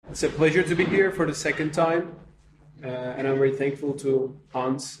It's a pleasure to be here for the second time, and I'm very thankful to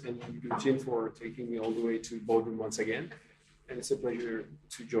Hans and Eugene for taking me all the way to Bodrum once again. And it's a pleasure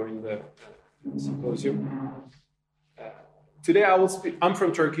to join the symposium. Today I will speak. I'm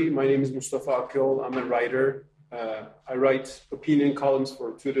from Turkey. My name is Mustafa Akyol. I'm a writer. I write opinion columns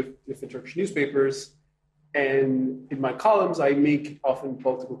for two different Turkish newspapers. And in my columns, I make often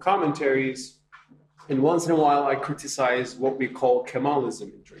political commentaries. And once in a while, I criticize what we call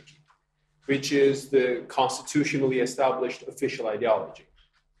Kemalism in Turkey, which is the constitutionally established official ideology.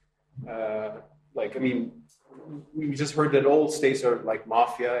 We just heard that all states are like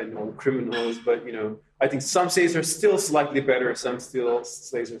mafia and all criminals, but I think some states are still slightly better, some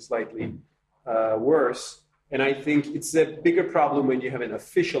states are slightly worse. And I think it's a bigger problem when you have an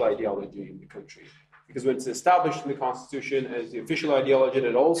official ideology in the country. Because when it's established in the Constitution as the official ideology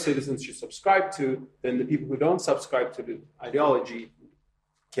that all citizens should subscribe to, then the people who don't subscribe to the ideology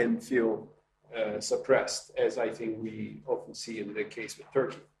can feel suppressed, as I think we often see in the case with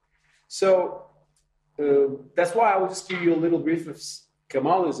Turkey. So that's why I will just give you a little brief of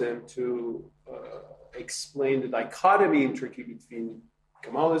Kemalism to explain the dichotomy in Turkey between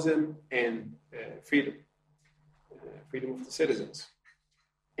Kemalism and freedom of the citizens.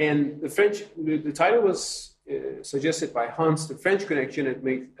 And the title was suggested by Hans, the French connection. It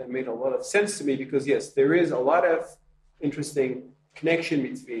made a lot of sense to me because, yes, there is a lot of interesting connection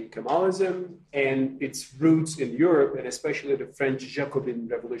between Kemalism and its roots in Europe, and especially the French Jacobin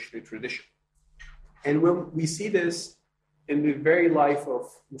revolutionary tradition. And when we see this in the very life of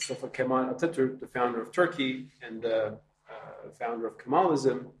Mustafa Kemal Atatürk, the founder of Turkey and the founder of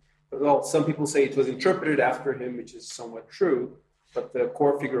Kemalism, well, some people say it was interpreted after him, which is somewhat true. But the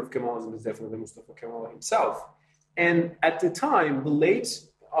core figure of Kemalism is definitely Mustafa Kemal himself. And at the time, the late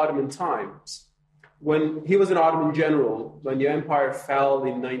Ottoman times, when he was an Ottoman general, when the empire fell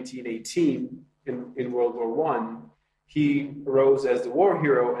in 1918 in World War I, he arose as the war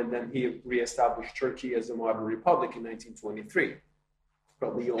hero, and then he reestablished Turkey as a modern republic in 1923.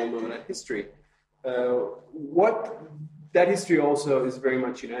 Probably you all know that history. That history also is very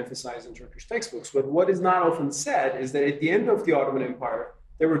much emphasized in Turkish textbooks. But what is not often said is that at the end of the Ottoman Empire,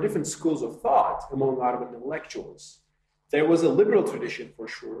 there were different schools of thought among Ottoman intellectuals. There was a liberal tradition, for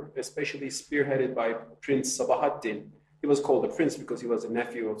sure, especially spearheaded by Prince Sabahattin. He was called a prince because he was a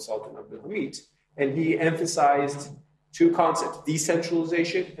nephew of Sultan Abdülhamid. And he emphasized two concepts,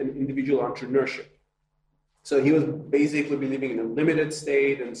 decentralization and individual entrepreneurship. So he was basically believing in a limited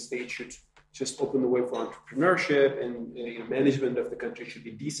state, and the state should just open the way for entrepreneurship, and management of the country should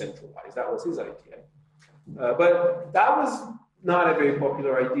be decentralized. That was his idea. But that was not a very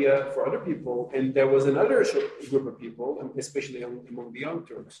popular idea for other people. And there was another group of people, especially among the young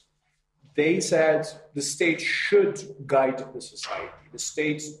Turks. They said the state should guide the society. The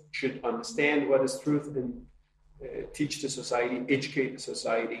state should understand what is truth and teach the society, educate the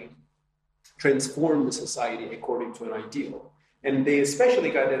society, transform the society according to an ideal. And they especially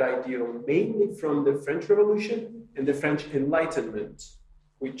got that ideal mainly from the French Revolution and the French Enlightenment,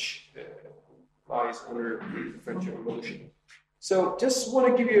 which lies under the French Revolution. So just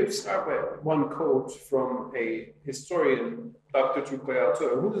want to start with one quote from a historian, Dr. Turkoy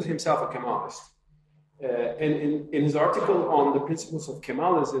Altun, who is himself a Kemalist. And in his article on the principles of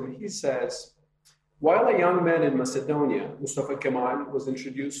Kemalism, he says, while a young man in Macedonia, Mustafa Kemal was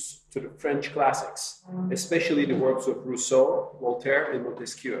introduced to the French classics, especially the works of Rousseau, Voltaire, and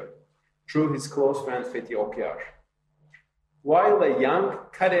Montesquieu, through his close friend Fethi Okyar. While a young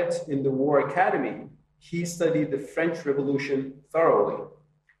cadet in the War Academy, he studied the French Revolution thoroughly.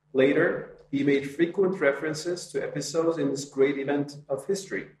 Later, he made frequent references to episodes in this great event of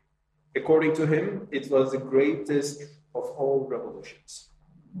history. According to him, it was the greatest of all revolutions.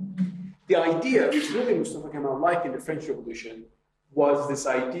 The idea, which really Mustafa Kemal liked in the French Revolution, was this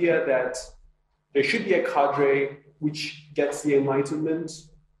idea that there should be a cadre which gets the Enlightenment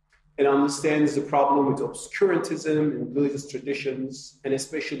and understands the problem with obscurantism and religious traditions, and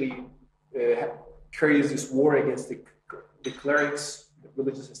especially carries this war against the clerics, the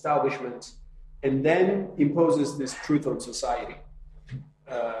religious establishment, and then imposes this truth on society.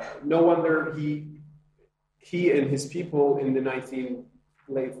 No wonder he and his people in the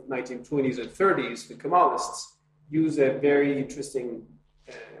late 1920s and 30s, the Kemalists, use a very interesting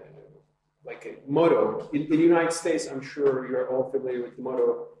a motto. In the United States, I'm sure you're all familiar with the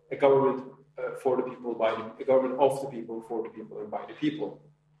motto, a government for the people, a government of the people, for the people, and by the people.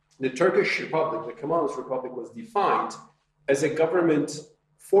 The Turkish Republic, the Kemalist Republic, was defined as a government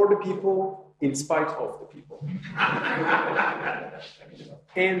for the people in spite of the people.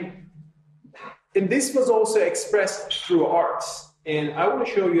 And this was also expressed through arts. And I want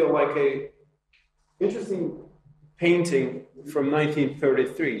to show you like a interesting painting from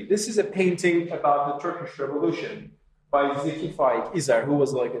 1933. This is a painting about the Turkish Revolution by Zeki Faik İzer, who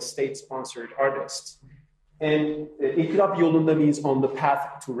was like a state-sponsored artist. And İnkılap yolunda means on the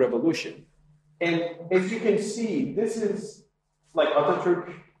path to revolution. And as you can see, this is like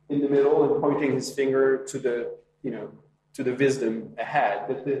Atatürk in the middle and pointing his finger to the, to the wisdom ahead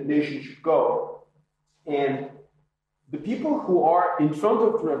that the nation should go. And the people who are in front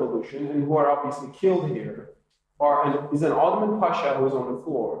of the revolution and who are obviously killed here is an Ottoman Pasha who is on the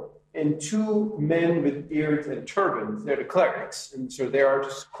floor, and two men with beards and turbans. They're the clerics, and so they are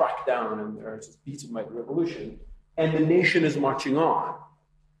just cracked down and they're just beaten by the revolution. And the nation is marching on.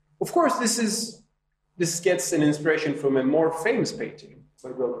 Of course, this gets an inspiration from a more famous painting by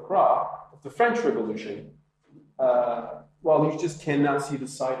Delacroix of the French Revolution. Well, you just cannot see the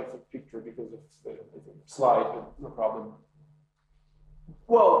side of the picture because of the slide, but no problem.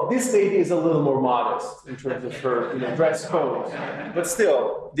 Well, this lady is a little more modest in terms of her dress code, but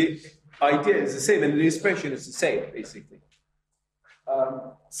still, the idea is the same, and the expression is the same, basically.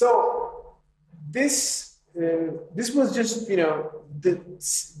 So this was just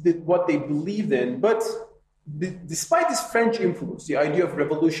what they believed in, but despite this French influence, the idea of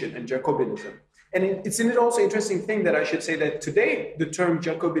revolution and Jacobinism. And it's also interesting thing that I should say that today the term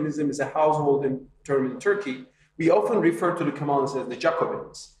Jacobinism is a household term in Turkey. We often refer to the Kemalists as the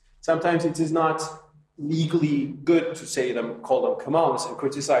Jacobins. Sometimes it is not legally good to call them Kemalists and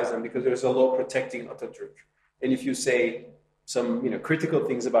criticize them because there's a law protecting Atatürk. And if you say some critical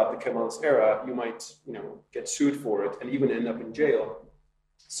things about the Kemalist era, you might get sued for it and even end up in jail.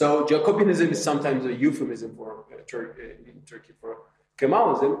 So Jacobinism is sometimes a euphemism for in Turkey for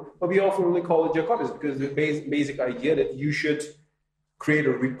Kemalism, but we often only call it Jacobinism because the basic idea that you should create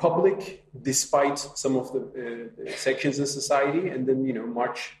a republic despite some of the sections in society, and then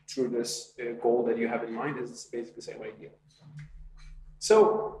march through this goal that you have in mind is basically the same idea.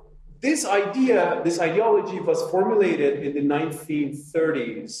 So this ideology was formulated in the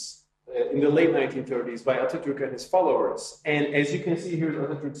 1930s, in the late 1930s by Atatürk and his followers. And as you can see here,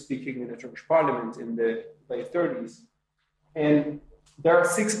 Atatürk speaking in the Turkish parliament in the late 30s. And there are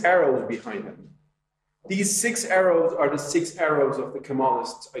 6 arrows behind him. These 6 arrows are the 6 arrows of the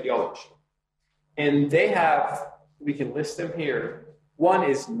Kemalist ideology. And we can list them here. One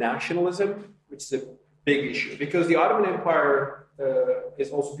is nationalism, which is a big issue because the Ottoman Empire, as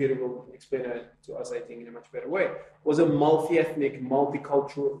also Peter will explain it to us, I think, in a much better way, was a multi-ethnic,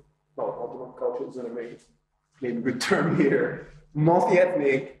 multicultural, multicultural isn't a maybe good term here,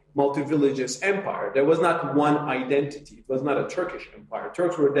 multi-ethnic, multi-religious empire. There was not one identity. It was not a Turkish empire.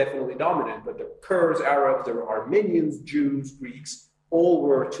 Turks were definitely dominant, but the Kurds, Arabs, there were Armenians, Jews, Greeks, all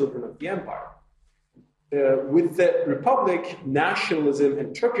were children of the empire. With the Republic, nationalism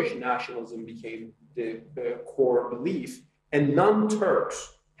and Turkish nationalism became the core belief, and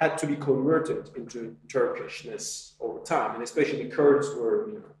non-Turks had to be converted into Turkishness over time, and especially Kurds were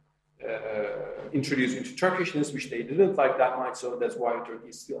introduced into Turkishness, which they didn't like that much, so that's why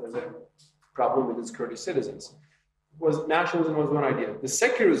Turkey still has a problem with its Kurdish citizens. Nationalism was one idea. The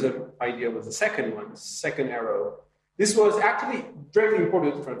secularism idea was the second one, the second arrow. This was actually very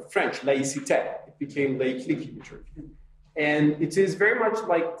important for French, laïcité. It became laïcité in Turkey. And it is very much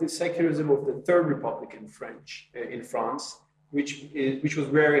like the secularism of the Third Republic in France, which was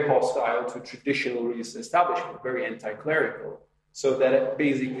very hostile to traditional religious establishment, very anti-clerical. So that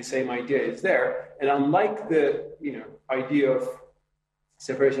basically the same idea is there. And unlike the idea of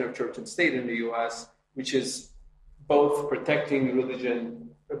separation of church and state in the US, which is both protecting religion,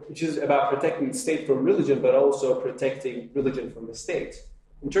 which is about protecting the state from religion, but also protecting religion from the state.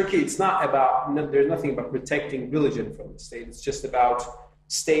 In Turkey, it's not about, there's nothing about protecting religion from the state. It's just about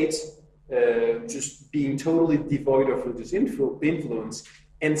state just being totally devoid of religious influence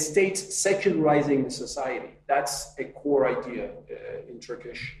and state secularizing the society. That's a core idea in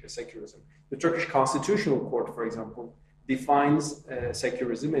Turkish secularism. The Turkish Constitutional Court, for example, defines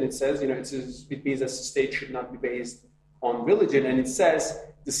secularism, and it says, it means that the state should not be based on religion, and it says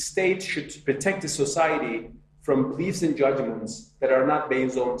the state should protect the society from beliefs and judgments that are not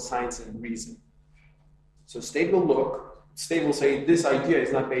based on science and reason. So state will say, this idea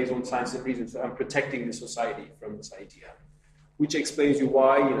is not based on science and reason, so I'm protecting the society from this idea. Which explains you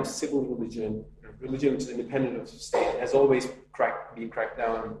why civil religion is independent of the state, has always been cracked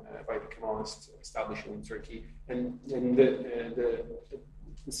down by the Kemalist establishment in Turkey, and the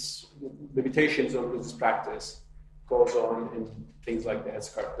limitations on religious practice goes on in things like the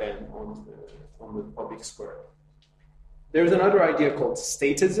headscarf ban on the public square. There's another idea called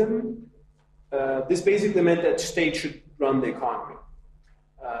statism. This basically meant that state should run the economy.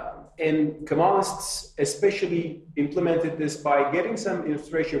 And Kemalists especially implemented this by getting some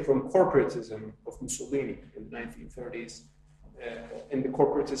inspiration from corporatism of Mussolini in the 1930s. And the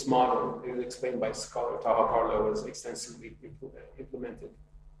corporatist model, it was explained by scholar Taha Parlo, was extensively implemented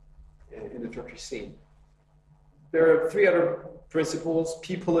in the Turkish scene. There are three other principles: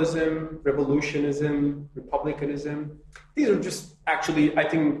 peopleism, revolutionism, republicanism. These are just actually, I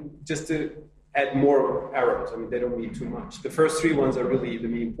think, just to add more arrows. I mean, they don't mean too much. The first three ones are really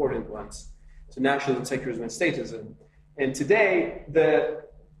the main important ones. So nationalism, secularism, and statism. And today, the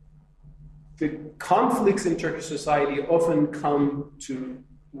conflicts in Turkish society often come to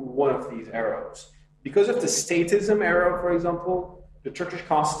one of these arrows. Because of the statism arrow, for example, the Turkish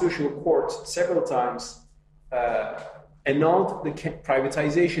Constitutional Court several times annulled the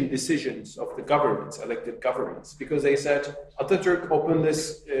privatization decisions of the governments, elected governments, because they said Atatürk opened this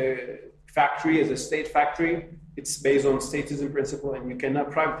factory as a state factory. It's based on statism principle, and you cannot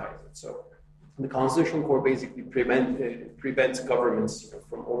privatize it. So the Constitutional Court basically prevents governments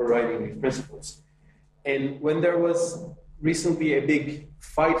from overriding these principles. And when there was recently a big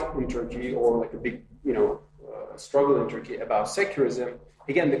fight in Turkey, or like a big, struggle in Turkey about secularism,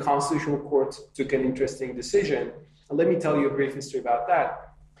 again, the Constitutional Court took an interesting decision. And let me tell you a brief history about that.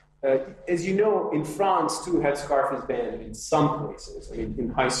 As you know, in France, too, headscarf is banned in some places, in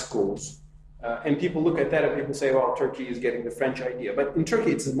high schools. And people look at that and people say, well, Turkey is getting the French idea. But in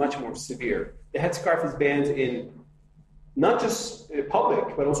Turkey, it's much more severe. The headscarf is banned in not just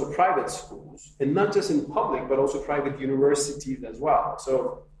public, but also private schools. And not just in public, but also private universities as well.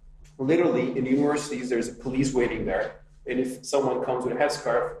 So literally, in universities, there's a police waiting there. And if someone comes with a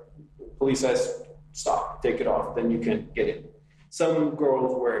headscarf, the police says, stop, take it off, then you can get in. Some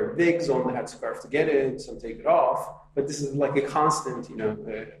girls wear wigs on the headscarf to get in, some take it off. But this is like a constant,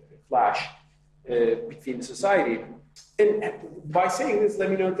 clash between the society. And by saying this, let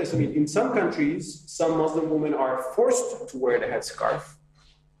me note this. In some countries, some Muslim women are forced to wear the headscarf.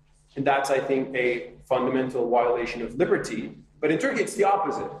 And that's, I think, a fundamental violation of liberty. But in Turkey, it's the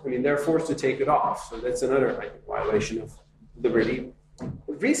opposite. They're forced to take it off. So that's another, I think, violation of liberty.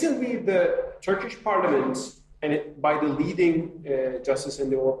 Recently, the Turkish parliament, by the leading Justice and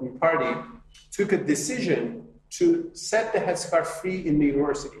Development Party, took a decision to set the headscarf free in the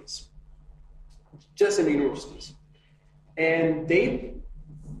universities. Just in the universities. And this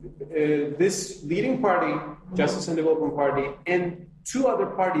leading party, Justice and Development Party, and two other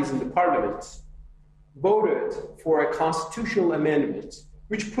parties in the parliament voted for a constitutional amendment,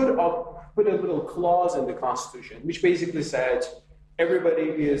 which put a little clause in the Constitution, which basically said everybody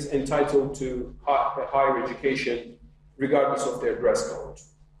is entitled to higher education regardless of their dress code.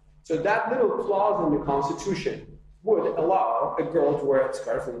 So that little clause in the Constitution would allow a girl to wear a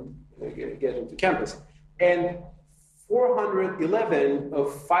scarf and get into campus. And 411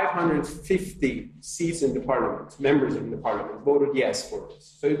 of 550 seats in the parliament, members in the parliament, voted yes for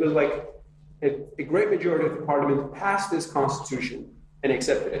this. So it was like a great majority of the parliament passed this constitution and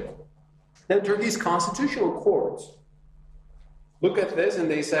accepted it. Then Turkey's constitutional court looked at this and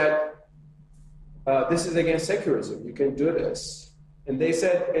they said, this is against secularism, you can do this. And they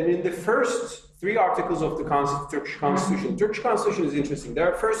said, and in the first three articles of the Turkish constitution is interesting.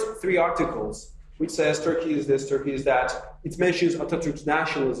 There are first three articles which says Turkey is this, Turkey is that. It mentions Atatürk's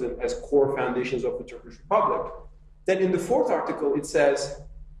nationalism as core foundations of the Turkish Republic. Then in the fourth article, it says,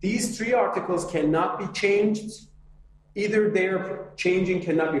 these three articles cannot be changed. Either their changing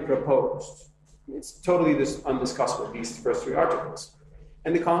cannot be proposed. It's totally undiscussable, these first three articles.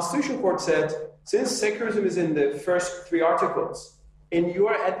 And the Constitutional Court said, since secularism is in the first three articles, and you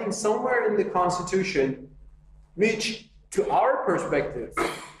are adding somewhere in the Constitution, which to our perspective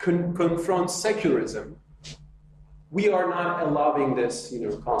confronts secularism, we are not allowing this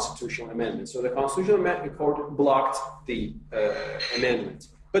constitutional amendment. So the Constitutional Court blocked the amendment.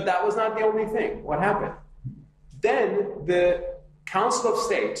 But that was not the only thing. What happened? Then the Council of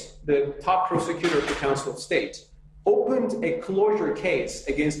State, the top prosecutor of the Council of State, opened a closure case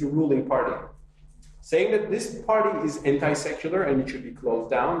against the ruling party, saying that this party is anti-secular and it should be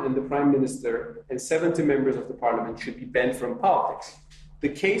closed down, and the Prime Minister and 70 members of the parliament should be banned from politics. The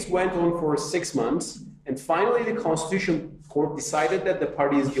case went on for 6 months, and finally the Constitutional Court decided that the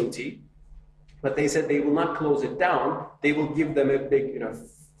party is guilty, but they said they will not close it down. They will give them a big,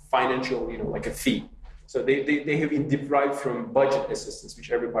 financial, like a fee. So they have been deprived from budget assistance,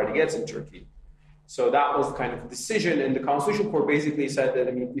 which every party gets in Turkey. So that was kind of the decision, and the Constitutional Court basically said that,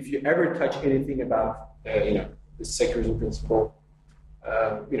 if you ever touch anything about, the secularism principle,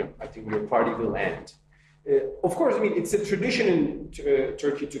 I think your party will end. Of course, I mean, it's a tradition in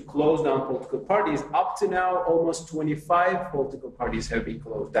Turkey to close down political parties. Up to now, almost 25 political parties have been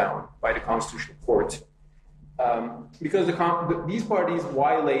closed down by the Constitutional Court. Because these parties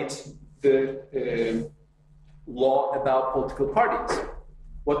violate the law about political parties.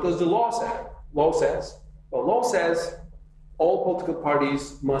 What does the law say? Law says all political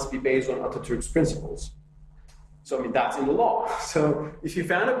parties must be based on Atatürk's principles. So, I mean, that's in the law. So if you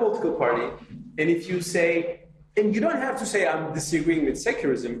found a political party, and if you say, and you don't have to say, I'm disagreeing with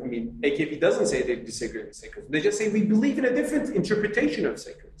secularism. I mean, AKP doesn't say they disagree with secularism. They just say, we believe in a different interpretation of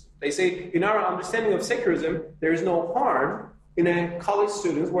secularism. They say, in our understanding of secularism, there is no harm in a college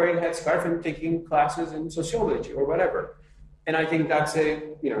student wearing a headscarf and taking classes in sociology or whatever. And I think that's a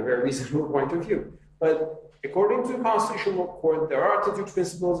very reasonable point of view. But according to the Constitutional Court, there are Atatürk's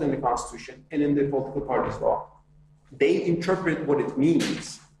principles in the Constitution and in the political parties law. They interpret what it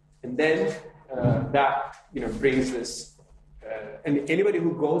means, and then that brings this. And anybody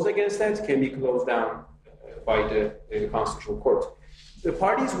who goes against that can be closed down by the Constitutional Court. The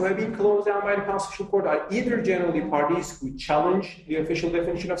parties who have been closed down by the Constitutional Court are either generally parties who challenge the official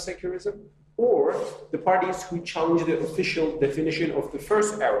definition of secularism, or the parties who challenge the official definition of the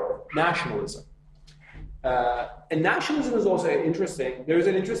first era, nationalism. And nationalism is also interesting. There's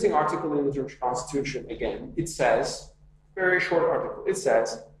an interesting article in the Turkish Constitution, again. It says, very short article, it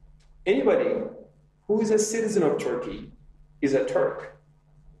says, anybody who is a citizen of Turkey is a Turk.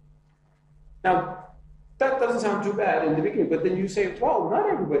 Now, that doesn't sound too bad in the beginning, but then you say, well, not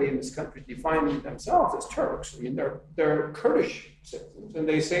everybody in this country define themselves as Turks. I mean, they're Kurdish citizens, and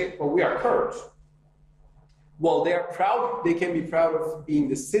they say, well, we are Kurds. Well, they are proud, they can be proud of being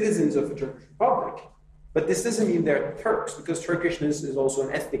the citizens of the Turkish Republic, but this doesn't mean they're Turks, because Turkishness is also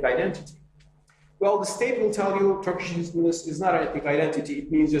an ethnic identity. Well, the state will tell you Turkishness is not an ethnic identity,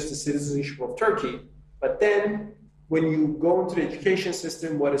 it means just the citizenship of Turkey. But then, when you go into the education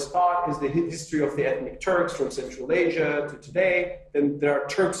system, what is taught is the history of the ethnic Turks from Central Asia to today. Then there are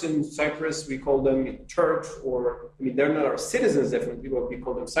Turks in Cyprus, we call them Turks, or, I mean, they're not our citizens definitely, but we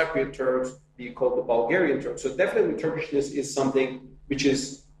call them Cypriot Turks, we call the Bulgarian Turks. So definitely Turkishness is something which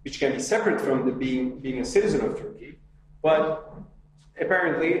can be separate from the being a citizen of Turkey. But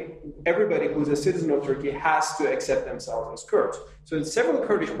apparently, everybody who's a citizen of Turkey has to accept themselves as Kurds. So several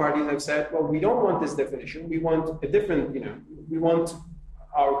Kurdish parties have said, well, we don't want this definition. We want a different, we want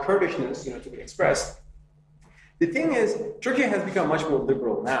our Kurdishness, to be expressed. The thing is, Turkey has become much more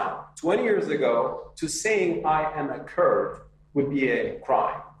liberal now. 20 years ago, to saying I am a Kurd would be a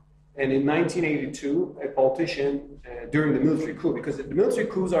crime. And in 1982, a politician, during the military coup, because the military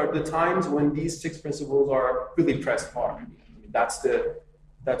coups are the times when these 6 principles are really pressed hard.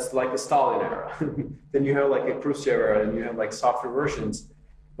 That's like the Stalin era. Then you have like a Khrushchev era, and you have like softer versions.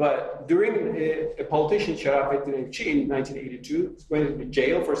 But during a politician, Sharafettin Ekci, in 1982, went to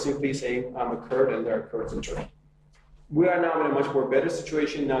jail for simply saying, I'm a Kurd and there are Kurds in Turkey. We are now in a much more better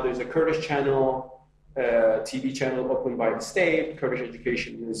situation. Now there's a Kurdish channel, TV channel opened by the state. Kurdish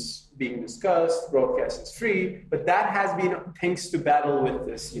education is being discussed. Broadcast is free. But that has been thanks to battle with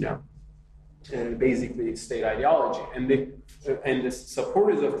this, basically state ideology. And the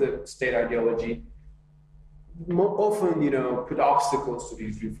supporters of the state ideology often, put obstacles to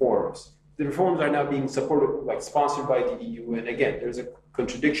these reforms. The reforms are now being supported, sponsored by the EU. And again, there's a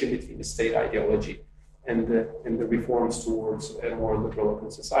contradiction between the state ideology and the reforms towards a more liberal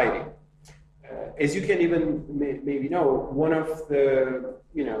open society. As you can even maybe know, one of the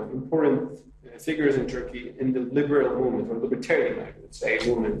important figures in Turkey in the liberal movement, or libertarian, I would say,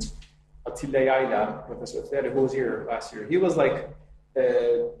 movement, Attila Yayla, Professor Attila, who was here last year, he was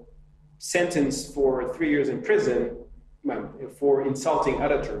sentenced for 3 years in prison for insulting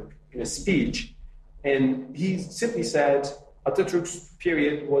Atatürk in a speech. And he simply said Atatürk's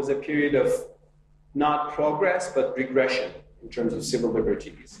period was a period of not progress, but regression in terms of civil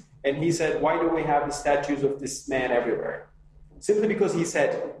liberties. And he said, why do we have the statues of this man everywhere? Simply because he said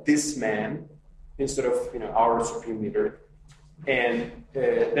this man instead of our supreme leader. And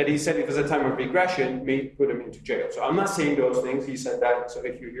that he said it was a time of regression, may put him into jail. So I'm not saying those things. He said that. So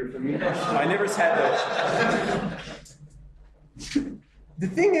if you hear from me, I never said that. The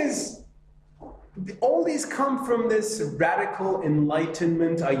thing is, all these come from this radical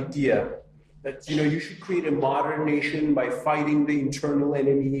enlightenment idea that you should create a modern nation by fighting the internal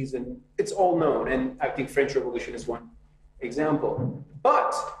enemies, and it's all known. And I think French Revolution is one example.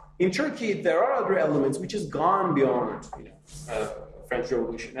 But in Turkey, there are other elements which has gone beyond French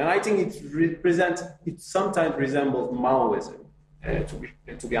Revolution, and I think it sometimes resembles Maoism,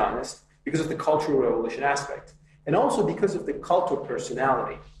 to be honest, because of the Cultural Revolution aspect, and also because of the cult of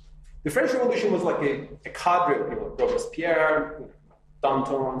personality. The French Revolution was like a cadre of people, Robespierre,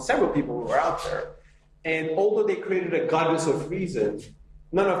 Danton, several people who were out there. And although they created a goddess of reason,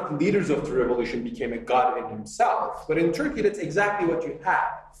 none of the leaders of the revolution became a god in himself. But in Turkey, that's exactly what you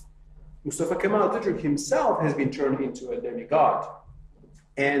have. Mustafa Kemal Atatürk himself has been turned into a demigod.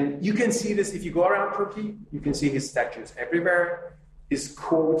 And you can see this if you go around Turkey, you can see his statues everywhere. His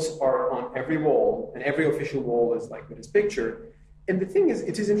quotes are on every wall, and every official wall is like with his picture. And the thing is,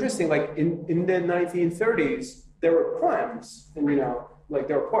 it is interesting, like in the 1930s, there were poems, and like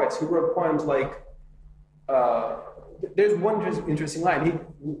there were poets who wrote poems like, there's one interesting line.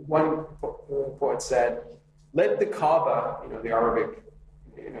 One poet said, "Let the Kaaba, the Arabic,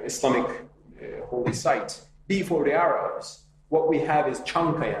 Islamic holy site, be for the Arabs. What we have is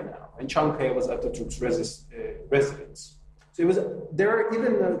Çankaya now." And Çankaya was Atatürk's residence. So it was there.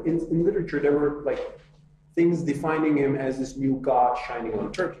 Even in literature, there were like things defining him as this new god shining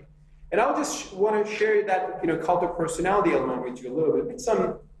on Turkey. And I'll just want to share that cult of personality element with you a little bit with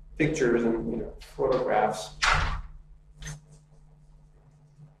some pictures and photographs.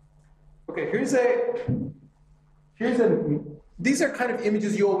 Okay, these are kind of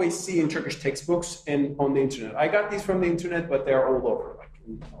images you always see in Turkish textbooks and on the internet. I got these from the internet, but they're all over, like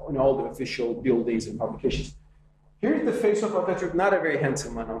in all the official buildings and publications. Here's the face of Atatürk, not a very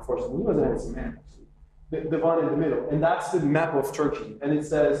handsome man, unfortunately. He was a handsome man. The one in the middle. And that's the map of Turkey. And it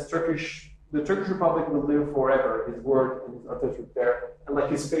says, the Turkish Republic will live forever, his word and his Atatürk there. And like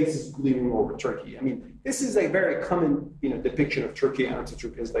his face is gleaming over Turkey. I mean, this is a very common depiction of Turkey and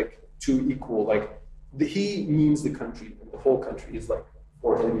Atatürk as like two equal, like he means the country, and the whole country is like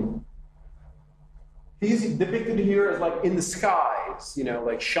for him. He's depicted here as like in the skies,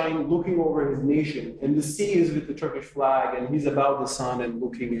 like looking over his nation, and the sea is with the Turkish flag, and he's above the sun and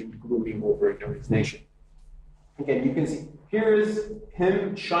looking and glooming over his nation. Again, you can see here is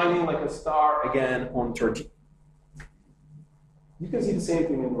him shining like a star again on Turkey. You can see the same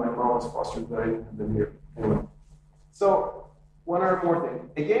thing in my mom's posters that I have them here. Anyway, so one more thing.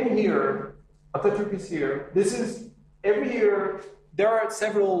 Again here, Atatürk is here. This is every year. There are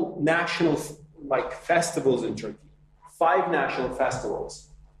several national festivals in Turkey. 5 national festivals,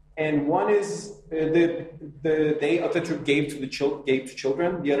 and one is the day Atatürk gave to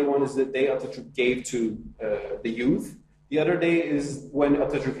children. The other one is the day Atatürk gave to the youth. The other day is when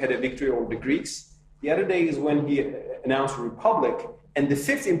Atatürk had a victory over the Greeks. The other day is when he announced a republic, and the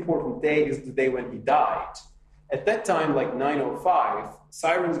 5th important day is the day when he died. At that time, like 9:05,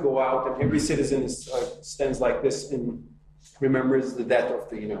 sirens go out, and every citizen stands like this and remembers the death of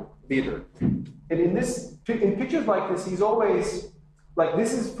the leader. And in pictures like this, he's always like,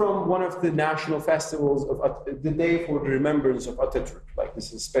 this is from one of the national festivals of the day for the remembrance of Atatürk. Like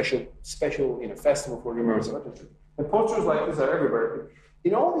this is special festival for the remembrance of Atatürk. And posters like this are everywhere.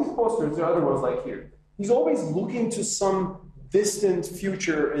 In all these posters, there are other ones like here. He's always looking to some distant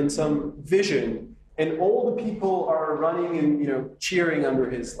future and some vision, and all the people are running and cheering under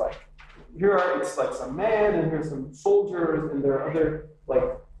his it's like some man, and here's some soldiers, and there are other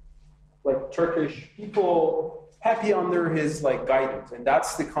like Turkish people happy under his guidance, and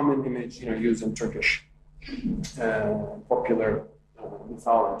that's the common image used in Turkish popular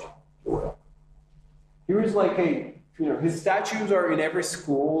mythology. Here's his statues are in every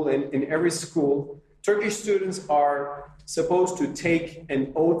school, and in every school, Turkish students are supposed to take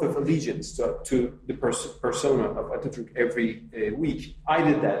an oath of allegiance to the persona of Atatürk every week. I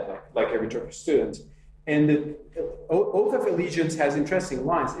did that like every Turkish student. And the oath of allegiance has interesting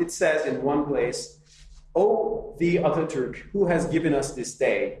lines. It says in one place, "O thee Atatürk, who has given us this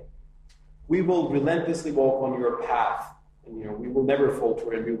day, we will relentlessly walk on your path, and we will never falter,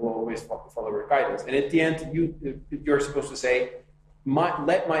 and we will always follow your guidance." And at the end, you're supposed to say,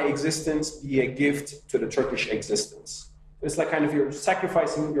 "Let my existence be a gift to the Turkish existence." It's like kind of you're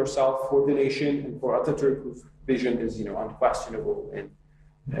sacrificing yourself for the nation and for Atatürk, whose vision is unquestionable and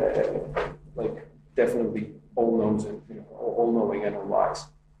definitely all-knowing and all-wise.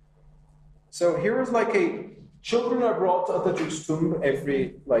 So here is children are brought to Atatürk's tomb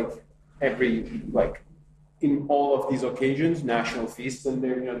every in all of these occasions, national feasts, and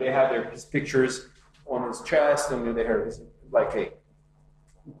they have his pictures on his chest, and they have his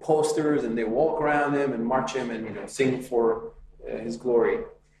posters, and they walk around him and march him and sing for his glory.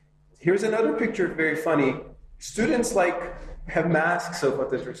 Here's another picture, very funny. Students have masks of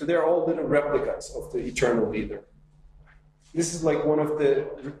Atatürk, so they're all little replicas of the eternal leader. This is one of the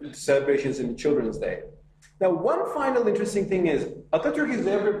celebrations in the Children's Day. Now, one final interesting thing is Atatürk is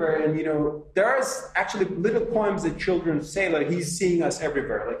everywhere, and there are actually little poems that children say he's seeing us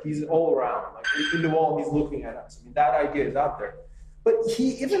everywhere, he's all around, in the wall he's looking at us. I mean, that idea is out there. But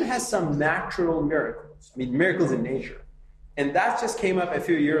he even has some natural miracles. I mean, miracles in nature. And that just came up a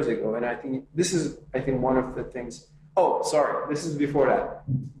few years ago. And I think this is, one of the things. Oh, sorry. This is before that.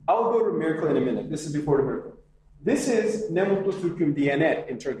 I'll go to miracle in a minute. This is before the miracle. This is Ne Mutlu Türk'üm Diyene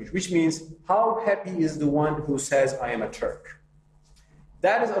in Turkish, which means how happy is the one who says I am a Turk.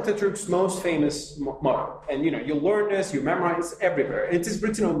 That is Atatürk's most famous motto. And you learn this, you memorize it everywhere. It is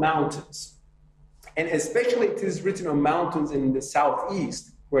written on mountains. And especially it is written on mountains in the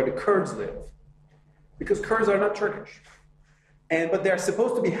southeast where the Kurds live. Because Kurds are not Turkish. But they're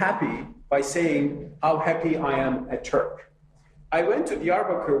supposed to be happy by saying how happy I am a Turk. I went to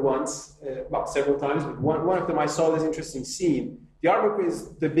Diyarbakir once, several times, but one of them I saw this interesting scene. Diyarbakir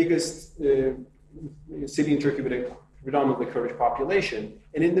is the biggest city in Turkey with a predominantly Kurdish population.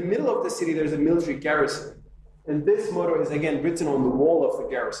 And in the middle of the city, there's a military garrison. And this motto is again written on the wall of the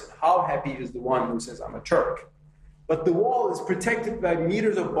garrison. How happy is the one who says, I'm a Turk? But the wall is protected by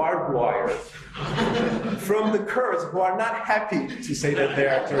meters of barbed wire from the Kurds who are not happy to say that they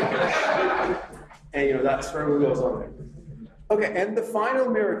are Turkish. And that struggle goes on there. Okay, and the final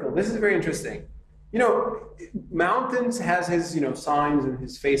miracle, this is very interesting. Mountains has his, signs and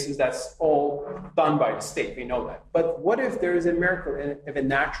his faces. That's all done by the state. We know that. But what if there is a miracle and if a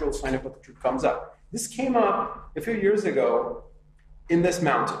natural sign of Atatürk comes up? This came up a few years ago in this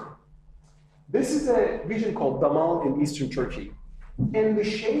mountain. This is a region called Damal in eastern Turkey. And the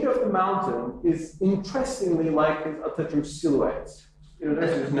shade of the mountain is interestingly like his Atatürk's silhouette.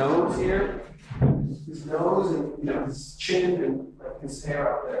 There's his nose here, his nose and his chin and his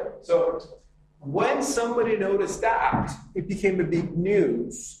hair up there. So when somebody noticed that, it became a big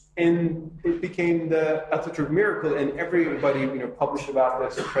news, and it became the Atatürk miracle, and everybody published about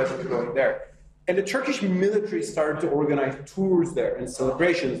this, the president going there. And the Turkish military started to organize tours there and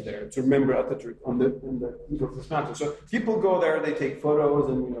celebrations there to remember Atatürk on the mountain. So people go there, they take photos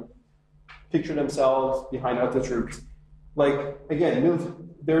and picture themselves behind Atatürk. Like again,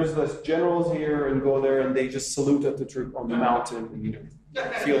 there's this generals here and go there and they just salute Atatürk on the mountain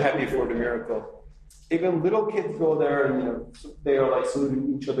and feel happy for the miracle. Even little kids go there and they are like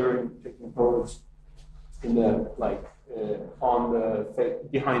saluting each other and taking photos in the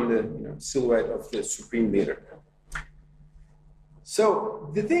behind the silhouette of the supreme leader. So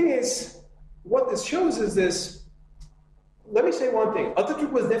the thing is, what this shows is this. Let me say one thing.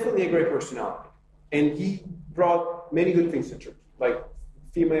 Atatürk was definitely a great personality, and he brought many good things to Turkey, like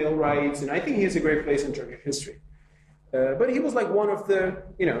female rights, and I think he has a great place in Turkish history. But he was like one of the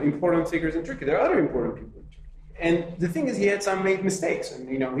important figures in Turkey. There are other important people in Turkey. And the thing is, he had some made mistakes, and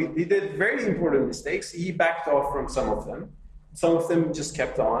he did very important mistakes. He backed off from some of them. Some of them just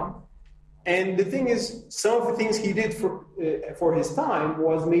kept on. And the thing is, some of the things he did for his time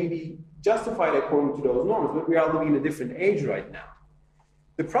was maybe justified according to those norms, but we are living in a different age right now.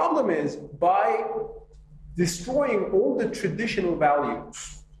 The problem is, by destroying all the traditional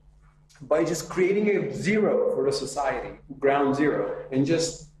values, by just creating a zero for a society, ground zero, and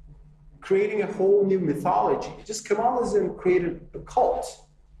just creating a whole new mythology. Just Kemalism created a cult.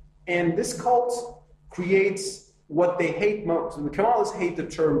 And this cult creates what they hate most. And the Kemalists hate the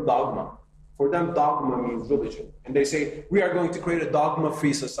term dogma. For them, dogma means religion. And they say, we are going to create a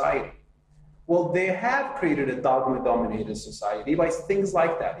dogma-free society. Well, they have created a dogma-dominated society by things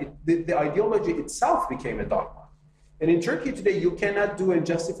like that. The ideology itself became a dogma. And in Turkey today, you cannot do and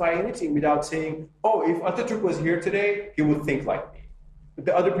justify anything without saying, oh, if Atatürk was here today, he would think like me. But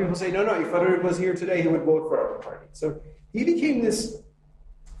the other people say, no, if Atatürk was here today, he would vote for our party. So he became this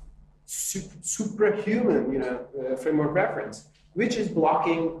suprahuman, frame of reference, which is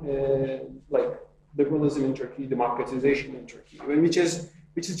blocking liberalism in Turkey, democratization in Turkey, which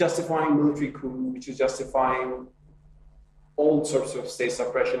is justifying military coup, which is justifying all sorts of state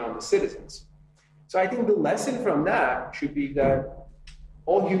suppression on the citizens. So I think the lesson from that should be that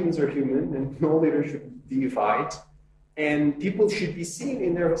all humans are human and no leader should be deified, and people should be seen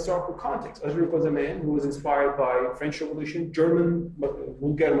in their historical context. Atatürk was a man who was inspired by French Revolution, German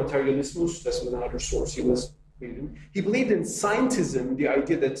vulgar materialismus, that's another source he was reading. He believed in scientism, the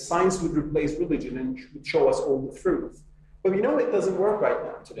idea that science would replace religion and would show us all the truth. But we know it doesn't work right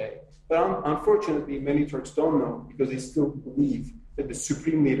now today. But unfortunately, many Turks don't know because they still believe that the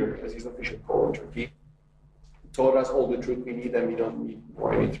supreme leader, as he's officially called in Turkey, told us all the truth we need and we don't need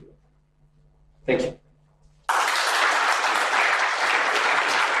more any truth. Thank you.